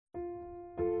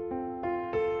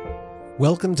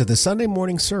Welcome to the Sunday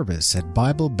morning service at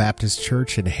Bible Baptist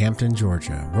Church in Hampton,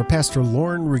 Georgia, where Pastor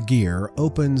Lauren Regier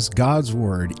opens God's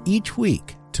Word each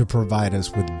week to provide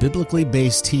us with biblically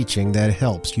based teaching that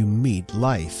helps you meet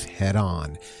life head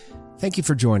on. Thank you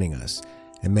for joining us,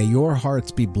 and may your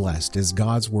hearts be blessed as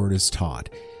God's Word is taught.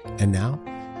 And now,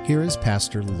 here is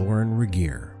Pastor Lauren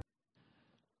Regier.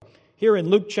 Here in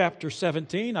Luke chapter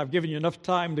 17, I've given you enough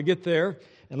time to get there,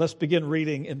 and let's begin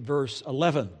reading in verse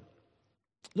 11.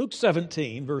 Luke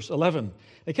 17, verse 11.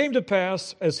 It came to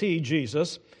pass as he,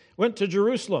 Jesus, went to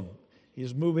Jerusalem.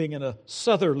 He's moving in a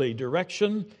southerly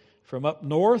direction from up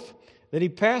north, that he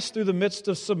passed through the midst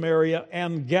of Samaria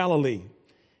and Galilee.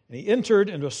 And he entered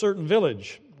into a certain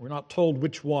village. We're not told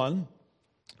which one,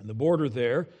 on the border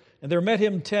there. And there met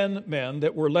him 10 men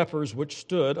that were lepers, which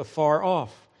stood afar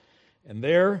off. And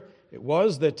there it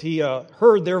was that he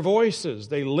heard their voices.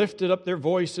 They lifted up their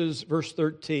voices, verse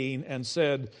 13, and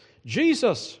said,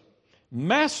 Jesus,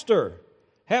 Master,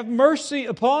 have mercy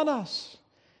upon us.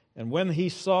 And when he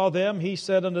saw them, he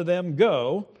said unto them,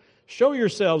 Go, show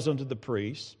yourselves unto the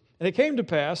priests. And it came to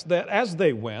pass that as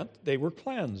they went, they were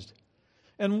cleansed.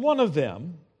 And one of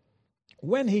them,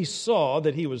 when he saw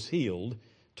that he was healed,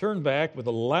 turned back with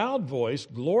a loud voice,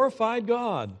 glorified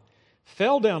God,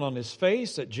 fell down on his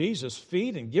face at Jesus'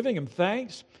 feet, and giving him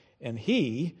thanks, and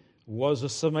he was a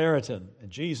Samaritan.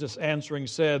 And Jesus answering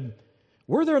said,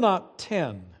 Were there not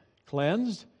 10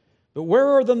 cleansed? But where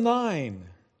are the 9?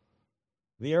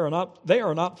 They are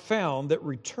not found that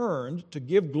returned to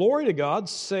give glory to God,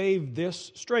 save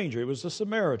this stranger. He was a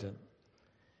Samaritan.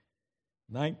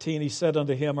 19, he said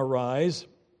unto him, Arise,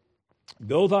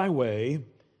 go thy way,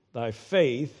 thy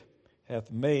faith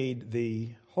hath made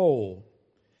thee whole.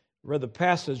 I read the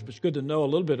passage, but it's good to know a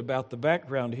little bit about the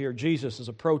background here. Jesus is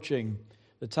approaching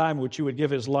the time in which he would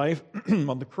give his life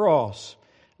on the cross,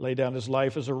 lay down his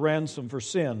life as a ransom for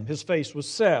sin. His face was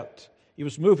set. He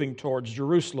was moving towards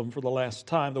Jerusalem for the last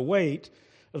time. The weight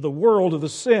of the world of the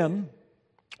sin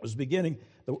was beginning.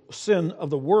 The sin of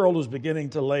the world was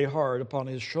beginning to lay hard upon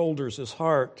his shoulders, his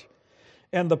heart.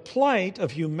 And the plight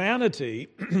of humanity,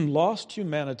 lost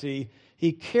humanity,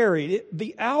 he carried.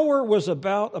 The hour was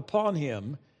about upon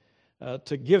him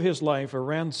to give his life a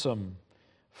ransom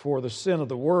for the sin of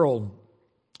the world.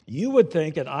 You would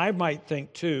think, and I might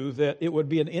think too, that it would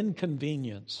be an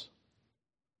inconvenience,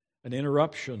 an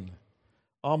interruption,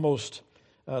 almost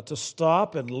to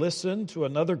stop and listen to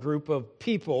another group of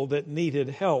people that needed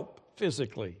help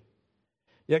physically.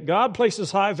 Yet God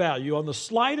places high value on the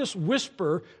slightest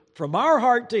whisper from our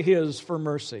heart to His for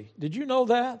mercy. Did you know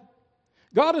that?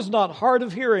 God is not hard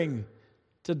of hearing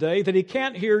today, that He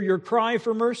can't hear your cry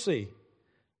for mercy.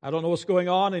 I don't know what's going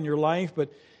on in your life,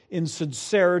 but in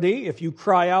sincerity, if you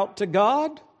cry out to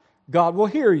God, God will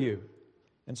hear you.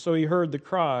 And so He heard the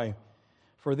cry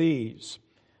for these.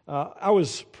 I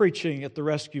was preaching at the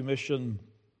Rescue Mission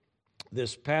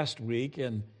this past week,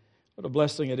 and what a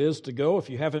blessing it is to go. If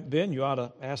you haven't been, you ought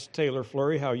to ask Taylor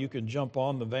Fleury how you can jump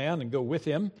on the van and go with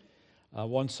him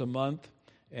once a month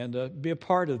and be a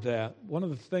part of that. One of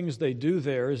the things they do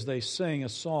there is they sing a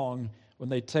song when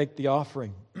they take the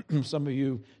offering. Some of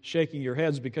you shaking your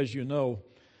heads because you know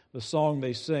the song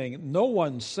they sing. No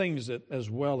one sings it as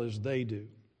well as they do.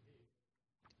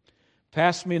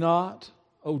 Pass me not,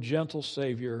 O gentle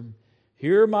Savior.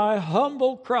 Hear my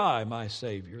humble cry, my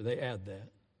Savior. They add that.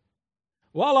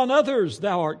 While on others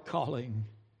thou art calling,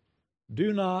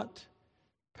 do not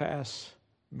pass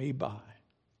me by.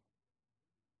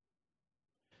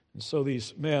 And so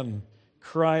these men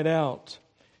cried out,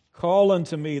 Call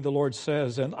unto me, the Lord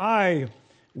says, and I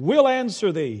will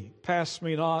answer thee. Pass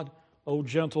me not, O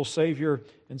gentle Savior.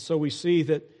 And so we see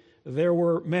that there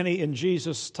were many in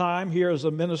Jesus' time here as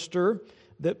a minister,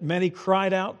 that many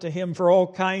cried out to Him for all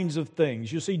kinds of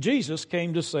things. You see, Jesus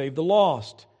came to save the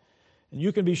lost. And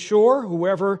you can be sure,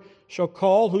 whosoever shall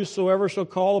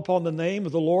call upon the name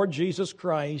of the Lord Jesus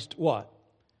Christ, what?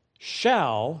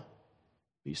 Shall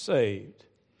be saved.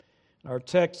 In our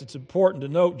text, it's important to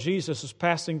note Jesus is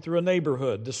passing through a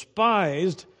neighborhood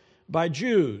despised by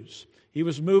Jews. He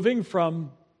was moving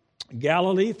from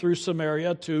Galilee through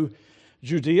Samaria to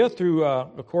Judea through,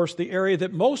 of course, the area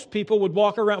that most people would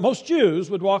walk around, most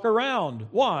Jews would walk around.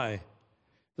 Why?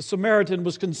 The Samaritan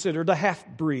was considered a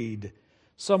half-breed,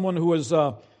 someone who was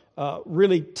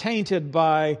really tainted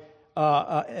by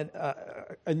an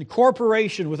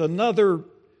incorporation with another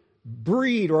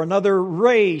breed or another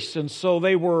race, and so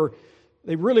they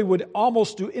really would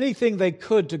almost do anything they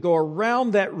could to go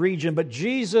around that region. But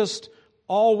Jesus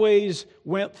always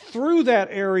went through that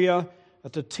area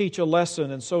to teach a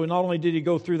lesson. And so not only did He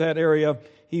go through that area,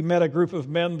 he met a group of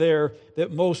men there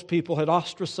that most people had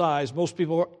ostracized. Most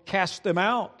people cast them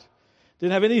out.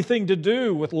 Didn't have anything to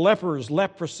do with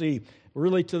leprosy,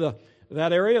 really to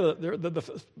that area,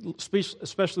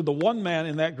 especially the one man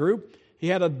in that group. He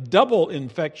had a double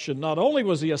infection. Not only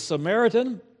was he a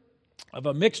Samaritan of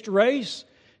a mixed race,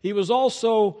 he was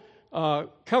also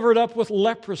covered up with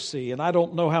leprosy. And I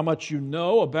don't know how much you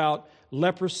know about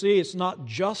leprosy. It's not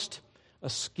just a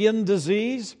skin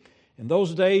disease. In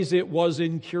those days, it was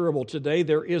incurable. Today,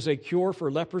 there is a cure for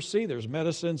leprosy. There's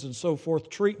medicines and so forth,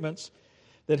 treatments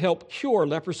that help cure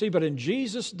leprosy. But in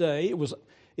Jesus' day,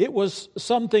 it was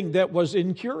something that was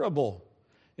incurable.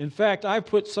 In fact, I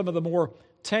put some of the more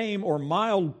tame or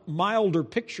milder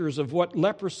pictures of what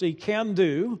leprosy can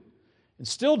do, and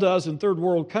still does in third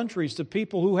world countries, to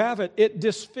people who have it. It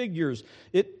disfigures.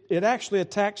 It actually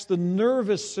attacks the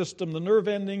nervous system, the nerve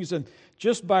endings, and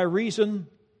just by reason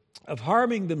of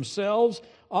harming themselves,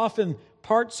 often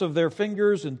parts of their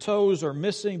fingers and toes are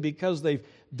missing because they've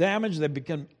damaged, they've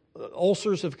become,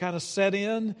 ulcers have kind of set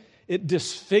in. It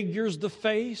disfigures the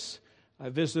face. I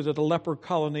visited a leper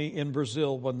colony in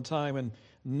Brazil one time and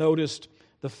noticed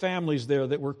the families there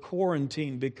that were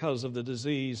quarantined because of the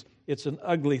disease. It's an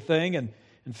ugly thing. And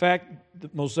in fact,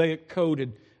 the Mosaic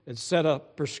Code had set a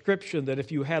prescription that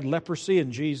if you had leprosy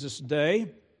in Jesus' day,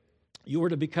 you were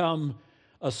to become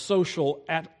a social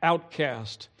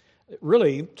outcast.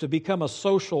 Really, to become a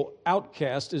social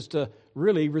outcast is to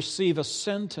really receive a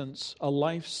sentence, a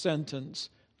life sentence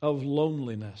of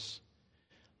loneliness.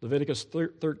 Leviticus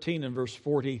 13 and verse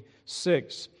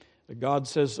 46, God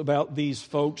says about these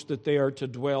folks that they are to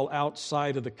dwell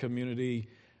outside of the community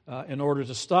in order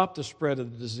to stop the spread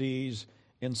of the disease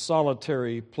in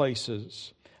solitary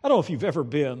places. I don't know if you've ever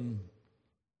been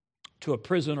to a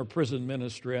prison or prison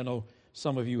ministry. I know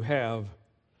some of you have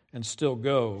and still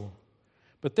go.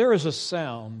 But there is a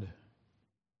sound.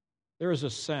 There is a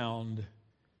sound.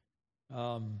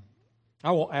 I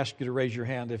won't ask you to raise your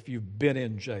hand if you've been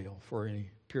in jail for any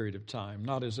period of time,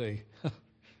 not as a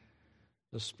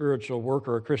spiritual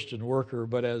worker, a Christian worker,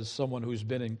 but as someone who's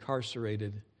been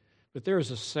incarcerated. But there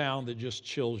is a sound that just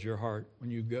chills your heart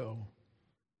when you go.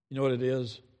 You know what it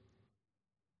is?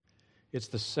 It's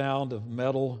the sound of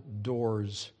metal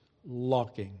doors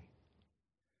locking.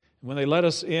 When they let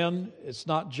us in, it's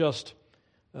not just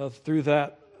through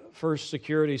that first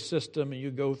security system, and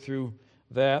you go through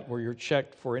that where you're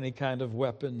checked for any kind of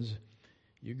weapons.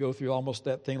 You go through almost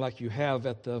that thing like you have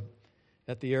at the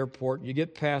airport. You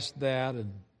get past that,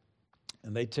 and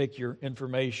they take your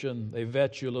information, they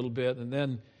vet you a little bit, and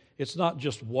then it's not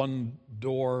just one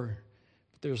door.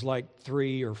 There's like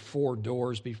 3 or 4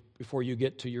 doors before you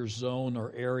get to your zone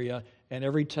or area, and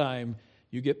every time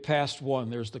you get past one,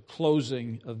 there's the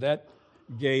closing of that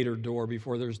gate or door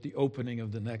before there's the opening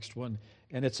of the next one.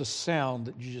 And it's a sound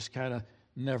that you just kind of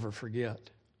never forget.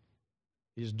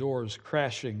 These doors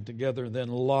crashing together and then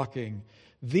locking.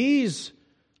 These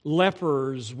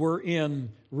lepers were in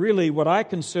really what I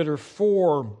consider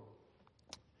four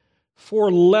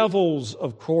levels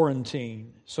of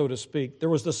quarantine, so to speak. There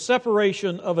was the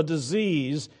separation of a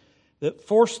disease that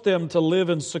forced them to live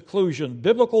in seclusion.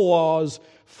 Biblical laws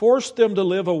forced them to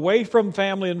live away from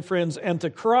family and friends and to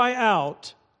cry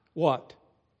out, what?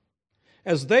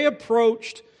 As they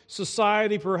approached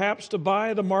society, perhaps to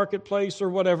buy at a marketplace or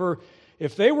whatever,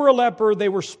 if they were a leper, they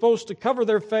were supposed to cover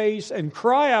their face and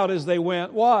cry out as they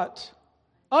went, what?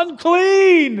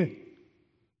 Unclean!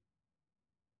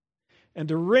 And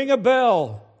to ring a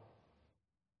bell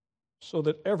so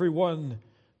that everyone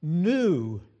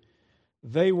knew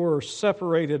they were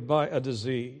separated by a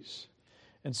disease.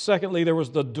 And secondly, there was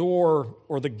the door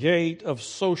or the gate of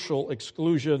social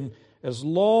exclusion. As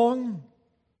long,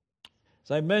 as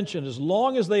I mentioned, as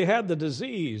long as they had the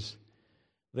disease,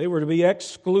 they were to be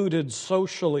excluded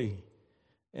socially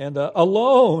and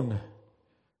alone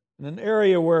in an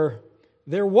area where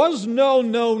there was no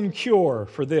known cure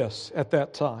for this at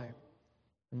that time.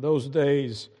 In those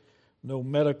days, no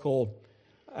medical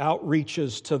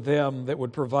outreaches to them that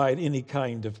would provide any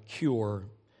kind of cure.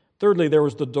 Thirdly, there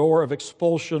was the door of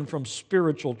expulsion from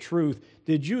spiritual truth.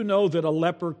 Did you know that a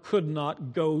leper could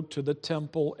not go to the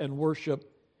temple and worship?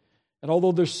 And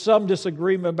although there's some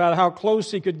disagreement about how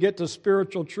close he could get to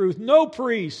spiritual truth, no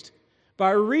priest,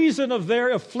 by reason of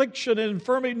their affliction and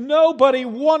infirmity, nobody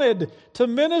wanted to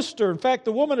minister. In fact,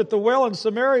 the woman at the well in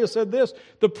Samaria said this,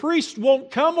 the priest won't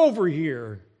come over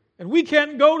here, and we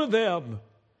can't go to them.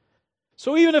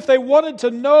 So even if they wanted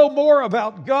to know more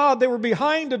about God, they were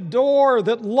behind a door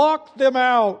that locked them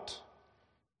out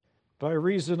by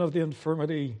reason of the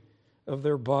infirmity of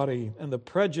their body and the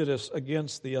prejudice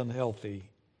against the unhealthy.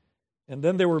 And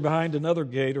then they were behind another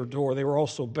gate or door. They were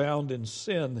also bound in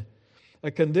sin, a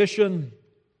condition,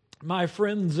 my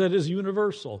friends, that is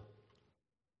universal.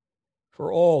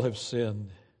 For all have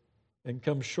sinned and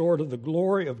come short of the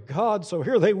glory of God. So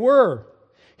here they were,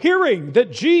 hearing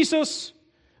that Jesus,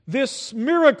 this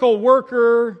miracle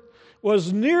worker,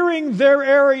 was nearing their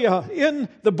area in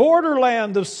the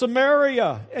borderland of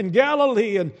Samaria and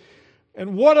Galilee.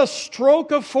 And what a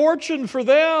stroke of fortune for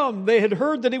them. They had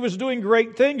heard that he was doing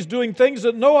great things, doing things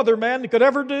that no other man could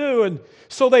ever do. And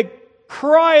so they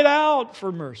cried out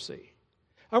for mercy.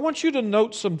 I want you to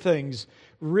note some things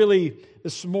really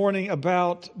this morning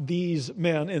about these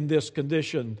men in this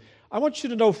condition. I want you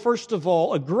to know, first of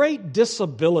all, a great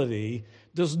disability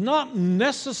does not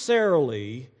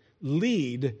necessarily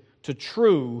lead to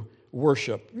true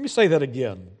worship. Let me say that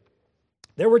again.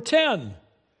 There were 10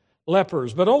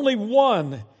 lepers, but only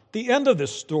one, at the end of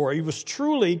this story, was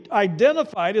truly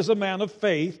identified as a man of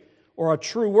faith or a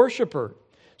true worshiper.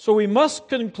 So we must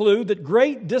conclude that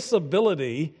great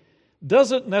disability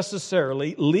doesn't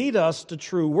necessarily lead us to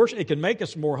true worship. It can make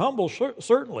us more humble,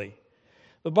 certainly.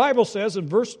 The Bible says in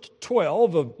verse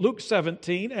 12 of Luke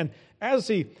 17, and as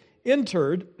he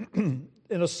entered in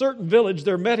a certain village,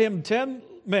 there met him 10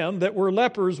 men that were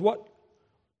lepers. What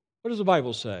does the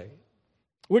Bible say?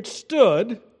 Which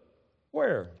stood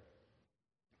where?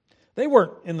 They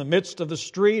weren't in the midst of the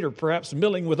street or perhaps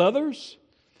milling with others.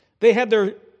 They had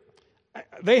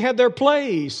their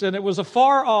place, and it was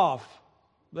afar off.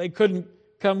 They couldn't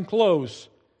come close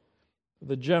to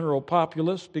the general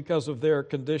populace because of their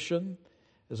condition.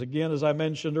 As I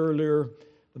mentioned earlier,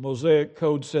 the Mosaic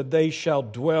Code said, "They shall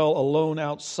dwell alone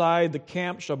outside the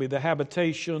camp, shall be the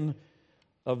habitation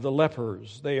of the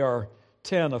lepers." They are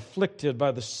 10 afflicted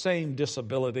by the same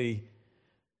disability,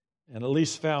 and at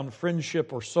least found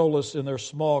friendship or solace in their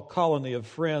small colony of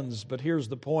friends. But here's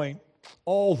the point.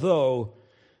 Although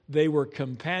they were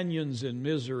companions in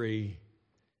misery,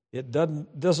 it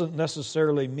doesn't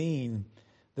necessarily mean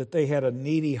that they had a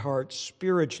needy heart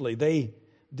spiritually. They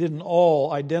didn't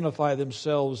all identify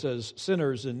themselves as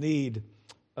sinners in need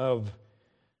of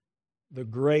the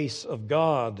grace of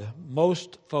God.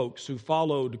 Most folks who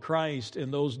followed Christ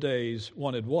in those days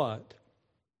wanted what?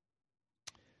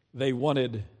 They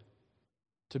wanted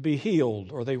to be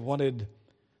healed, or they wanted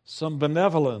some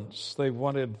benevolence. They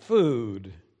wanted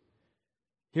food.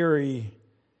 Here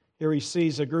he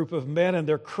sees a group of men, and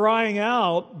they're crying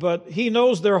out, but he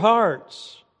knows their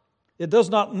hearts. It does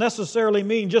not necessarily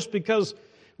mean just because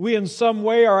we in some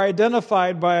way are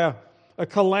identified by a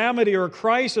calamity or a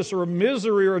crisis or a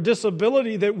misery or a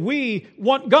disability that we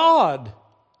want God.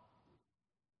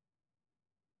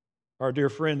 Our dear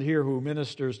friend here who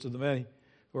ministers to the many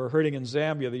who are hurting in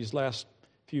Zambia these last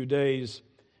few days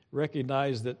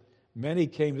recognized that many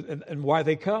came, and why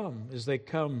they come is they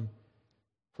come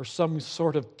for some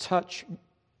sort of touch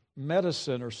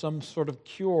medicine or some sort of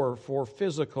cure for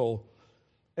physical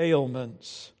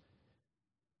ailments.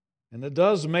 And it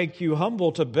does make you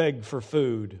humble to beg for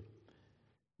food.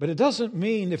 But it doesn't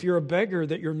mean, if you're a beggar,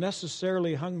 that you're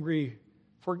necessarily hungry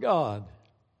for God,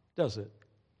 does it?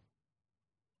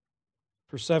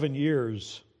 For 7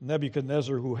 years,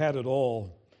 Nebuchadnezzar, who had it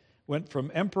all, went from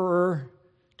emperor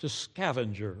to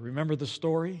scavenger. Remember the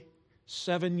story?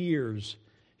 7 years.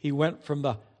 He went from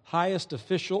the highest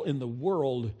official in the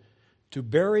world to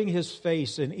burying his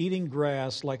face and eating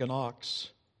grass like an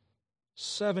ox.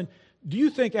 Do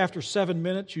you think after 7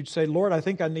 minutes you'd say, "Lord, I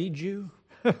think I need you"?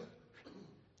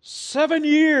 7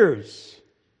 years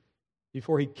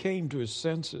before he came to his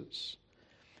senses.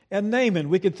 And Naaman,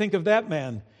 we could think of that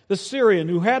man, the Syrian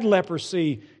who had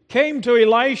leprosy, came to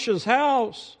Elisha's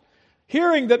house,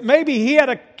 hearing that maybe he had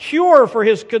a cure for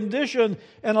his condition.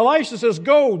 And Elisha says,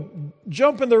 "Go,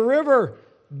 jump in the river,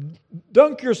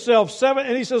 dunk yourself 7."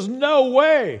 And he says, "No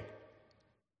way."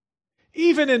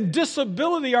 Even in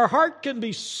disability, our heart can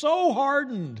be so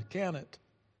hardened, can it?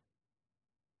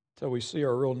 Until we see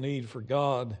our real need for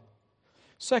God.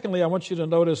 Secondly, I want you to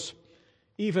notice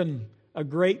even a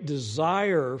great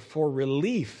desire for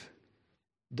relief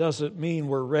doesn't mean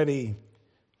we're ready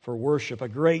for worship. A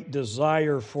great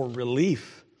desire for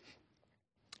relief.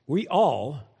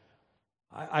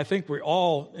 I think we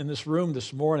all in this room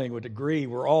this morning would agree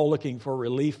we're all looking for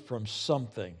relief from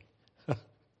something.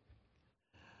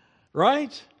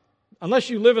 Right? Unless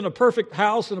you live in a perfect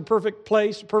house, in a perfect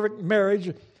place, a perfect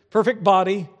marriage, perfect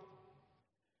body,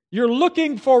 you're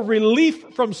looking for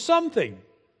relief from something.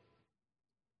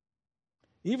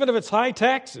 Even if it's high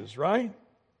taxes, right?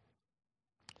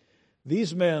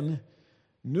 These men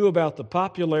knew about the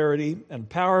popularity and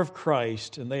power of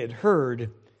Christ, and they had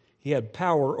heard he had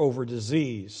power over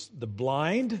disease. The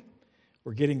blind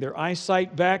were getting their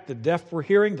eyesight back, the deaf were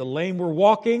hearing, the lame were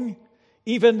walking.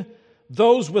 Even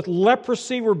those with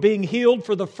leprosy were being healed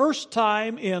for the first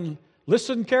time in,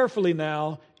 listen carefully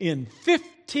now, in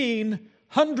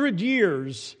 1,500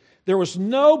 years. There was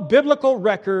no biblical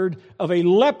record of a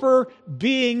leper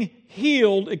being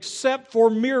healed except for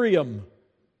Miriam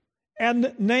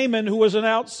and Naaman, who was an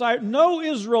outsider. No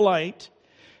Israelite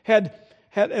had,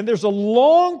 and there's a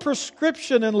long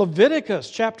prescription in Leviticus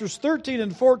chapters 13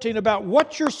 and 14 about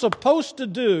what you're supposed to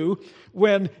do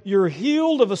when you're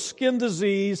healed of a skin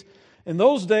disease. In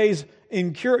those days,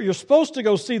 you're supposed to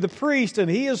go see the priest, and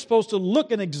he is supposed to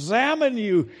look and examine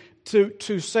you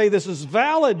to say this is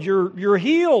valid, you're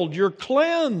healed, you're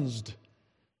cleansed.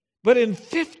 But in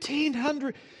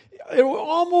 1500, it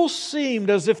almost seemed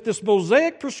as if this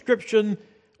Mosaic prescription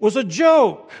was a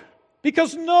joke,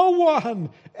 because no one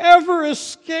ever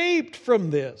escaped from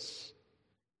this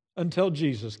until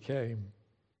Jesus came.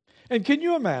 And can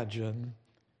you imagine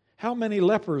how many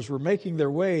lepers were making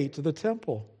their way to the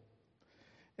temple?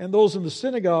 And those in the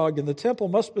synagogue and the temple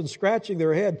must have been scratching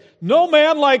their head. No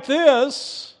man like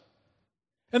this.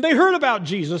 And they heard about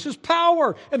Jesus, His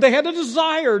power, and they had a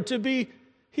desire to be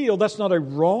healed. That's not a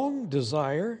wrong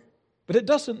desire, but it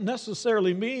doesn't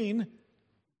necessarily mean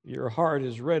your heart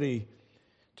is ready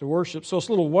to worship. So it's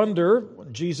little wonder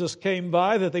when Jesus came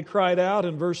by that they cried out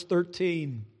in verse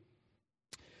 13,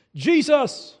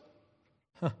 Jesus!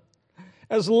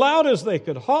 As loud as they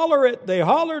could holler it, they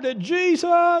hollered at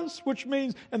Jesus, which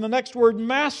means, and the next word,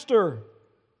 Master.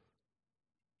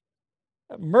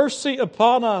 Mercy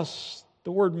upon us.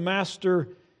 The word master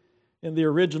in the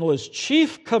original is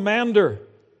chief commander.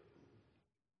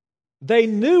 They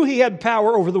knew He had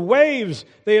power over the waves.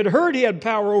 They had heard He had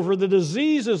power over the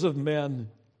diseases of men.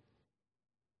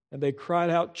 And they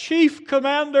cried out, Chief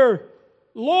commander,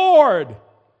 Lord.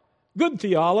 Good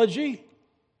theology.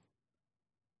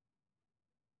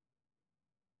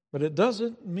 But it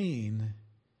doesn't mean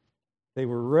they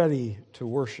were ready to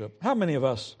worship. How many of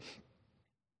us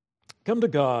come to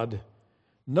God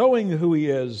knowing who He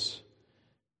is,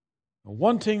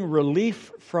 wanting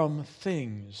relief from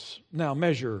things? Now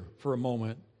measure for a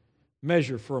moment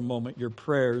your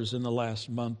prayers in the last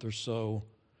month or so.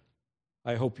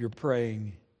 I hope you're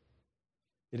praying.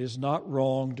 It is not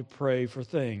wrong to pray for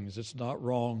things. It's not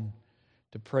wrong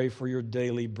to pray for your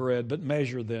daily bread, but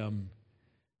measure them.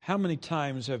 How many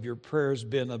times have your prayers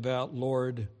been about,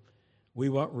 Lord, we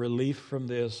want relief from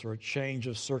this, or a change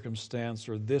of circumstance,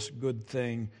 or this good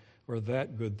thing, or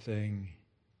that good thing?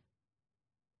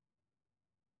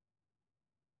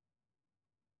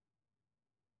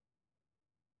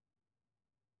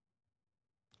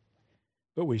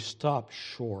 But we stop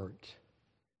short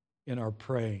in our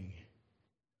praying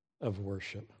of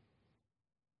worship.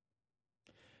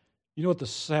 You know what the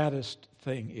saddest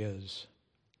thing is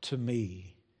to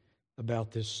me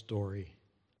about this story?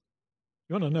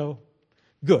 You want to know?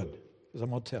 Good, because I'm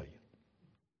going to tell you.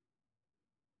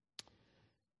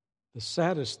 The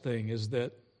saddest thing is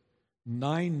that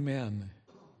 9 men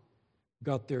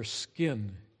got their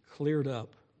skin cleared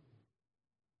up,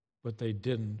 but they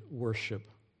didn't worship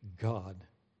God.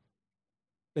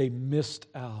 They missed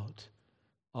out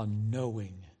on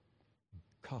knowing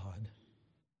God.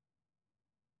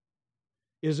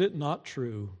 Is it not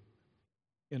true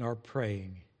in our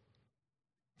praying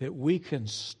that we can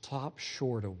stop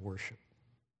short of worship?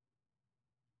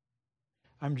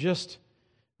 I'm just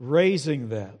raising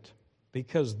that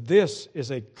because this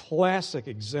is a classic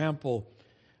example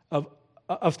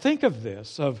of think of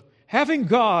this, of having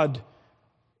God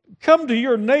come to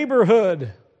your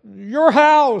neighborhood, your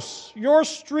house, your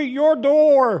street, your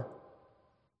door,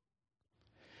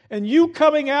 and you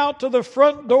coming out to the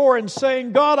front door and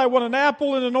saying, God, I want an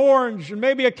apple and an orange and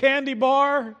maybe a candy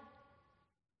bar.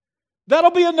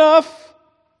 That'll be enough.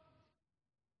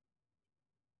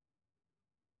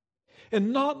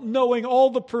 And not knowing all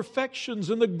the perfections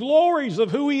and the glories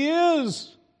of who He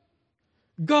is.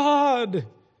 God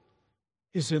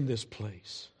is in this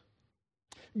place.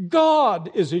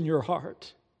 God is in your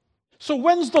heart. So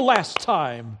when's the last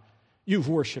time you've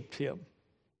worshiped Him?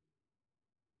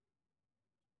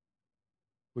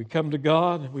 We come to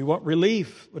God, we want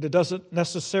relief, but it doesn't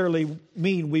necessarily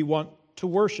mean we want to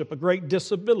worship. A great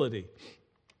disability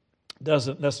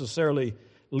doesn't necessarily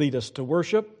lead us to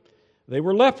worship. They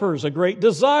were lepers. A great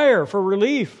desire for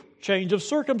relief, change of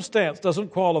circumstance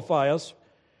doesn't qualify us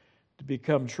to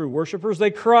become true worshipers.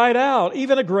 They cried out,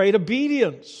 even a great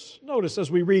obedience. Notice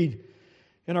as we read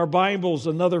in our Bibles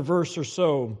another verse or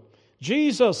so,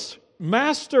 Jesus,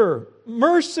 Master,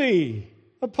 mercy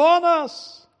upon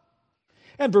us.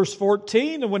 And verse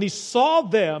 14, and when He saw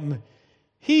them,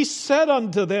 He said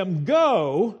unto them,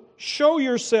 Go, show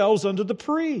yourselves unto the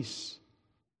priests.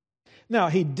 Now,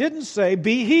 he didn't say,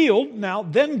 Be healed, now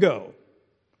then go.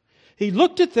 He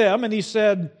looked at them and he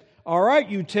said, All right,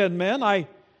 you 10 men, I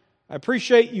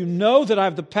appreciate you know that I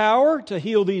have the power to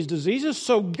heal these diseases,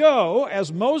 so go,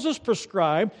 as Moses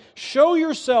prescribed, show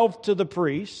yourself to the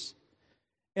priests.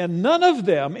 And none of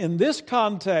them in this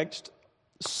context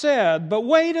said, But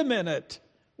wait a minute,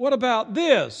 what about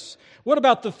this? What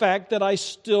about the fact that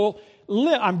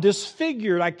I'm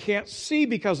disfigured, I can't see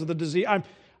because of the disease?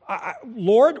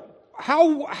 Lord,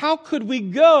 how could we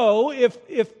go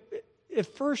if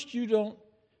first you don't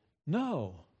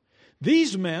know?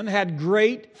 These men had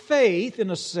great faith, in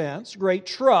a sense, great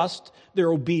trust.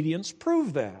 Their obedience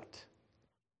proved that.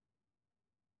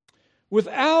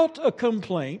 Without a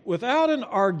complaint, without an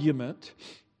argument,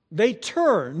 they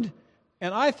turned,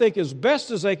 and I think as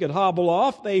best as they could hobble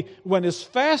off, they went as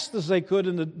fast as they could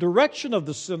in the direction of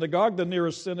the synagogue, the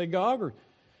nearest synagogue,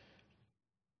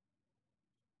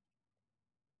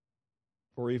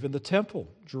 or even the temple,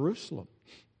 Jerusalem.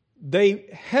 They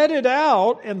headed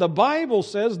out, and the Bible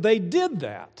says they did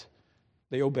that.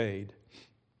 They obeyed.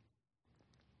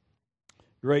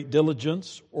 Great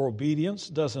diligence or obedience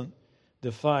doesn't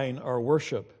define our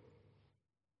worship.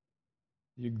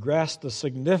 You grasp the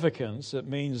significance. It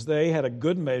means they had a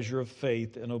good measure of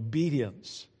faith and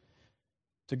obedience.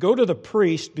 To go to the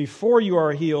priest before you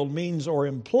are healed means or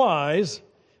implies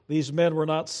these men were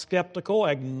not skeptical,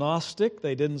 agnostic.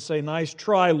 They didn't say, Nice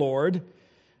try, Lord.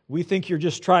 We think you're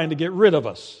just trying to get rid of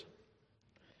us.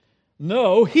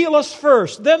 No, heal us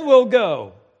first, then we'll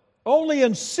go. Only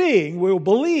in seeing we'll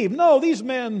believe. No, these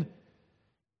men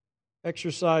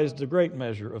exercised a great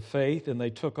measure of faith, and they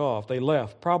took off. They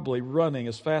left, probably running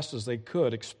as fast as they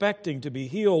could, expecting to be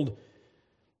healed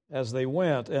as they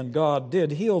went, and God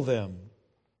did heal them.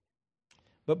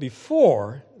 But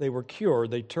before they were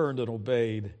cured, they turned and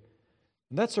obeyed.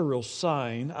 And that's a real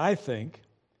sign, I think,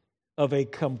 of a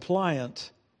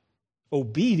compliant,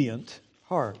 obedient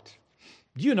heart.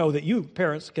 You know that you,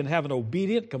 parents, can have an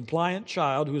obedient, compliant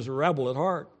child who is a rebel at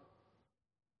heart.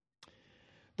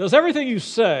 Does everything you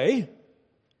say,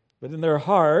 but in their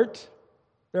heart,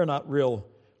 they're not real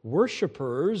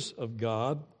worshipers of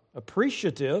God,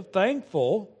 appreciative,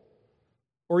 thankful,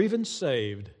 or even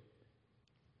saved.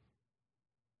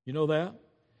 You know that?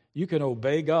 You can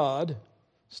obey God,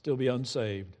 still be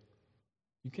unsaved.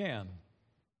 You can.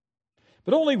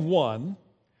 But only one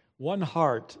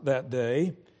heart that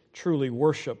day truly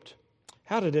worshiped.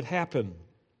 How did it happen?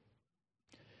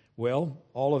 Well,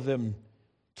 all of them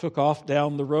took off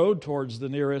down the road towards the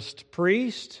nearest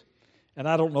priest, and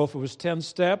I don't know if it was 10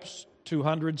 steps,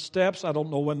 200 steps. I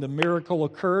don't know when the miracle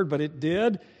occurred, but it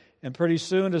did. And pretty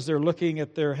soon, as they're looking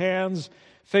at their hands,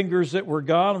 fingers that were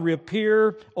gone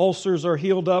reappear, ulcers are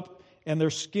healed up, and their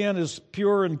skin is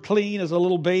pure and clean as a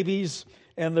little baby's,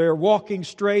 and they're walking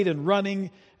straight and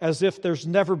running as if there's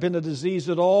never been a disease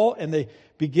at all, and they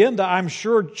begin to, I'm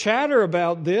sure, chatter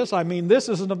about this. I mean, this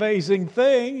is an amazing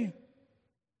thing.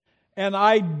 And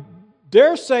I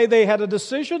dare say they had a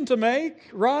decision to make,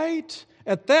 right?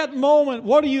 At that moment,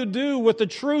 what do you do with the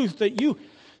truth that you...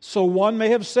 So one may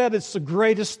have said it's the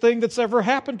greatest thing that's ever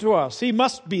happened to us. He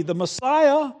must be the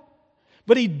Messiah.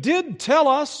 But he did tell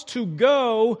us to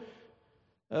go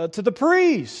to the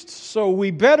priest. So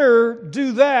we better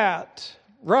do that,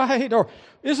 right? Or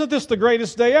isn't this the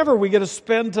greatest day ever? We get to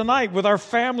spend tonight with our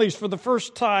families for the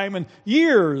first time in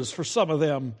years for some of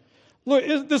them.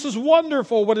 Look, this is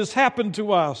wonderful what has happened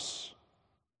to us.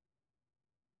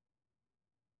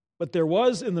 But there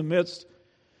was in the midst,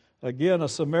 again, a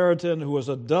Samaritan who was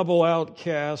a double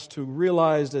outcast, who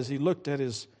realized as he looked at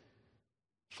his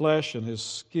flesh and his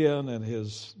skin and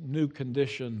his new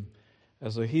condition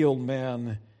as a healed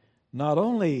man, not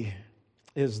only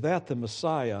is that the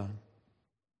Messiah,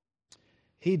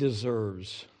 he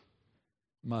deserves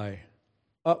my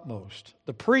utmost.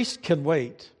 The priest can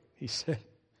wait, he said.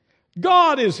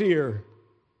 God is here.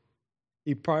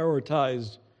 He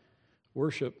prioritized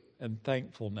worship and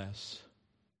thankfulness.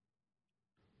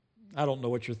 I don't know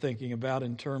what you're thinking about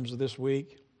in terms of this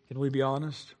week. Can we be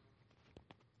honest?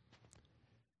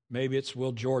 Maybe it's,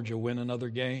 will Georgia win another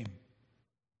game?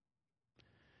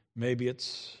 Maybe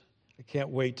it's, I can't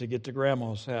wait to get to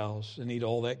Grandma's house and eat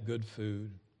all that good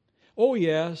food. Oh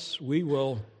yes, we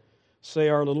will say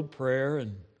our little prayer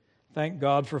and thank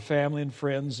God for family and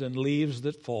friends and leaves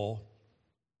that fall.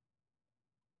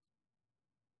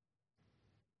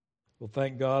 We'll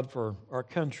thank God for our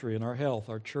country and our health,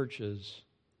 our churches.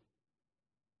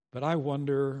 But I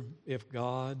wonder if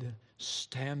God,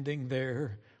 standing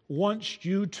there, wants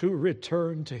you to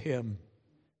return to Him.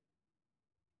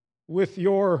 with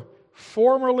your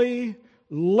formerly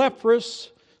leprous,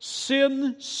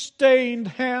 sin-stained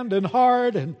hand and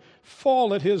heart and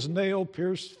fall at His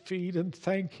nail-pierced feet and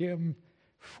thank Him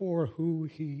for who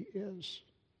He is.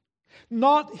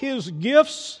 Not His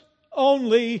gifts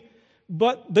only,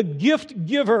 but the gift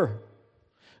giver.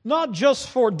 Not just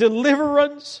for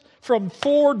deliverance from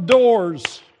 4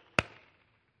 doors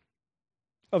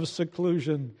of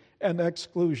seclusion and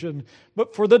exclusion,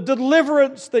 but for the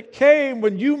deliverance that came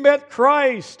when you met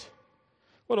Christ.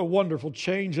 What a wonderful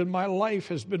change in my life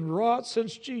has been wrought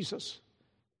since Jesus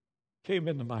came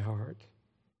into my heart.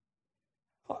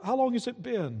 How long has it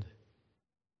been,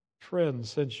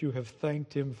 friends, since you have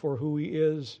thanked Him for who He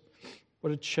is?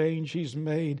 What a change He's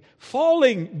made.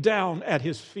 Falling down at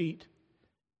His feet.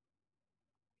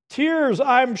 Tears,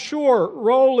 I'm sure,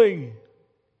 rolling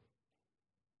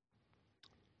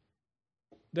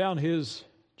down His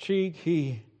cheek.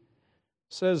 He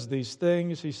says these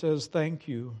things. He says, thank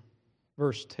you.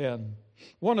 Verse 10.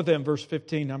 One of them, verse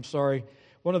 15,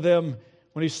 one of them,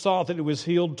 when he saw that it was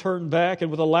healed, turned back and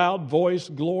with a loud voice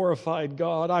glorified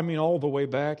God. I mean, all the way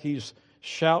back, he's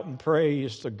shouting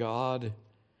praise to God.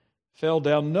 Fell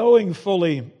down, knowing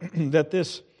fully that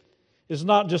this is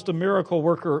not just a miracle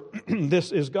worker,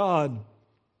 this is God.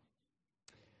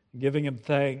 Giving Him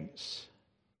thanks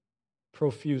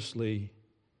profusely.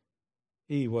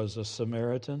 He was a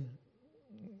Samaritan.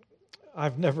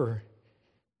 I've never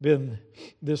been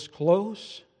this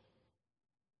close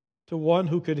to one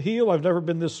who could heal. I've never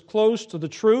been this close to the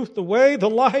truth, the way, the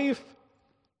life.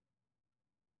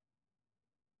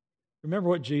 Remember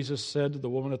what Jesus said to the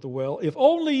woman at the well? If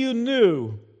only you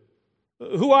knew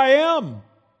who I am,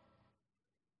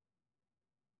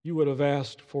 you would have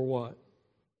asked for what?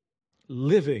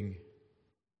 Living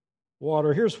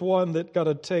water. Here's one that got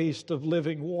a taste of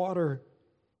living water.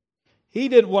 He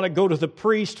didn't want to go to the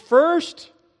priest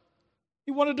first.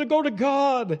 He wanted to go to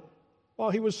God while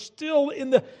he was still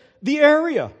in the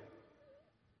area.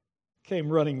 Came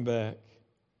running back,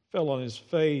 fell on his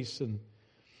face, and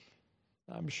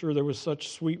I'm sure there was such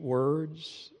sweet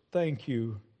words. Thank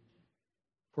you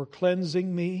for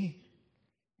cleansing me.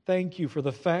 Thank you for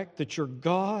the fact that you're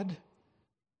God.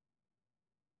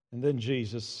 And then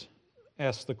Jesus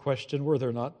asked the question, were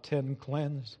there not 10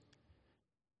 cleansed?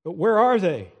 But where are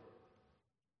they?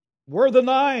 Where are the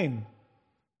 9?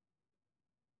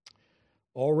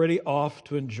 Already off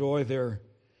to enjoy their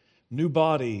new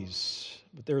bodies.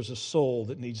 But there's a soul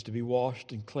that needs to be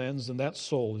washed and cleansed, and that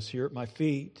soul is here at my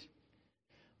feet.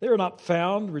 They are not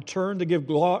found, returned to give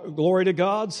glory to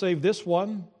God, save this one.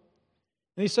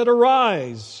 And He said,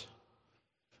 arise,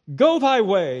 go thy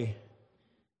way.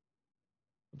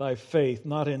 Thy faith,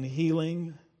 not in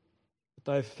healing, but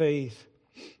thy faith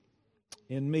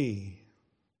in me,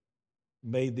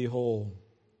 made thee whole.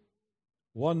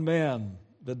 One man,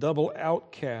 the double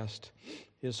outcast,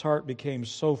 his heart became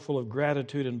so full of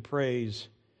gratitude and praise,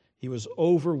 he was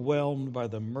overwhelmed by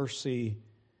the mercy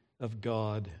of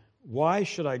God. Why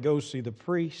should I go see the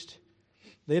priest?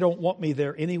 They don't want me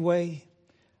there anyway.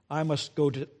 I must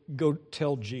go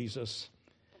tell Jesus.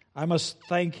 I must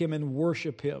thank Him and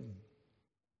worship Him.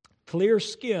 Clear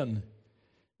skin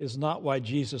is not why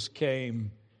Jesus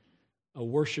came. A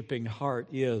worshiping heart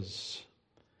is.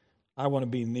 I want to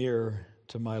be near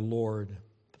to my Lord.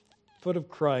 At the foot of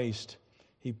Christ,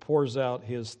 He pours out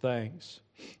His thanks.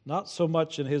 Not so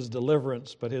much in His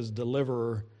deliverance, but His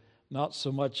deliverer. Not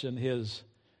so much in His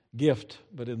gift,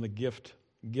 but in the gift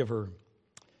giver.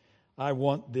 I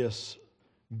want this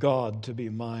God to be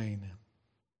mine.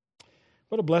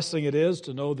 What a blessing it is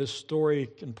to know this story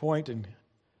can point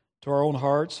to our own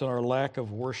hearts and our lack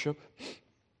of worship.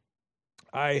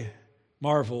 I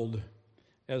marveled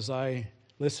as I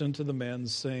listened to the men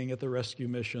sing at the rescue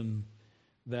mission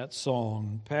that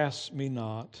song, Pass Me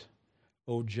Not,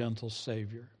 O Gentle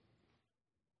Savior.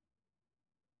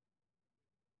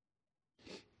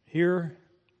 Hear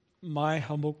my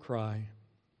humble cry,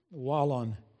 while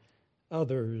on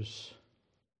others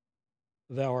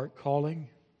Thou art calling,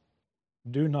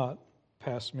 do not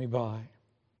pass me by.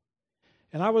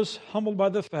 And I was humbled by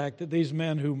the fact that these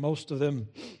men, who most of them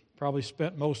probably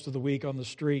spent most of the week on the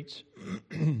streets,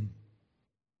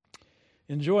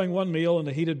 enjoying one meal in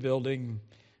a heated building,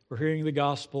 were hearing the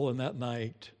gospel, and that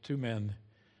night, 2 men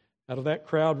out of that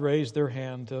crowd raised their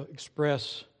hand to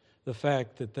express the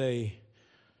fact that they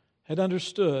had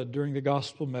understood during the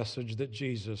gospel message that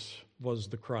Jesus was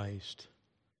the Christ.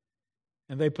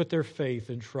 And they put their faith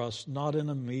and trust not in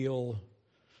a meal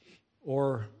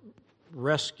or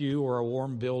rescue or a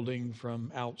warm building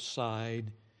from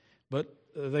outside, but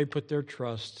they put their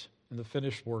trust in the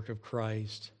finished work of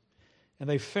Christ. And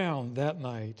they found that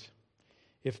night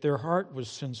if their heart was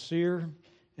sincere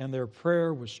and their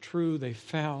prayer was true, they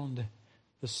found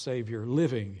the Savior,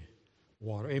 living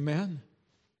water. Amen?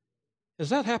 Has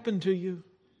that happened to you?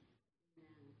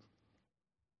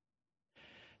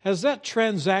 Has that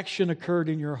transaction occurred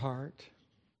in your heart?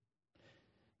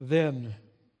 Then,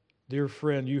 dear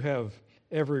friend, you have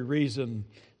every reason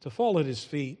to fall at His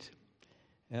feet.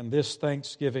 And this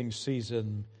Thanksgiving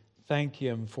season, thank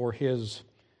Him for His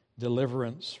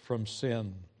deliverance from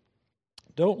sin.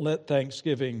 Don't let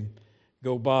Thanksgiving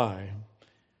go by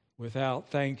without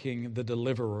thanking the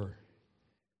deliverer,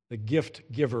 the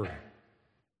gift giver,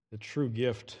 the true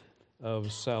gift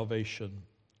of salvation.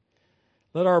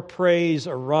 Let our praise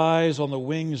arise on the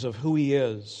wings of who He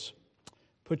is.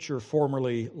 Put your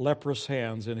formerly leprous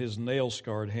hands in His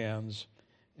nail-scarred hands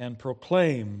and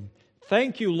proclaim,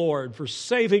 "Thank you, Lord, for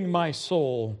saving my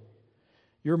soul.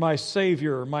 You're my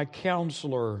Savior, my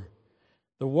Counselor,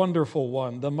 the Wonderful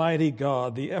One, the Mighty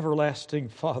God, the Everlasting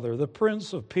Father, the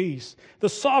Prince of Peace, the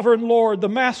Sovereign Lord, the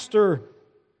Master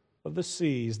of the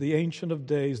seas, the Ancient of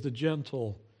Days, the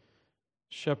Gentle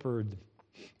Shepherd,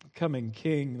 coming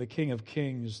King, the King of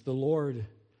Kings, the Lord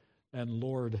and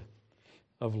Lord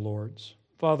of Lords."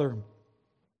 Father,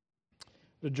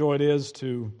 the joy it is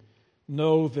to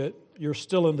know that You're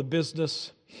still in the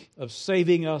business of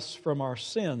saving us from our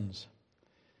sins.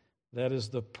 That is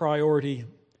the priority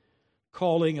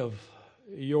calling of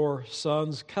Your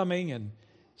Son's coming, and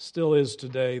still is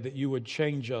today, that You would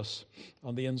change us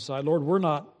on the inside. Lord, we're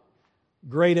not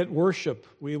great at worship.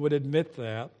 We would admit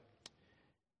that.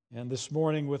 And this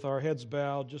morning, with our heads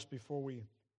bowed, just before we...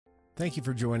 Thank you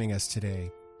for joining us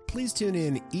today. Please tune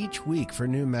in each week for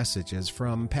new messages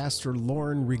from Pastor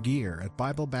Lauren Regier at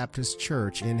Bible Baptist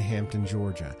Church in Hampton,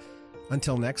 Georgia.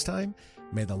 Until next time,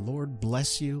 may the Lord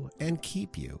bless you and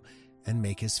keep you and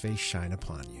make His face shine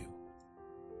upon you.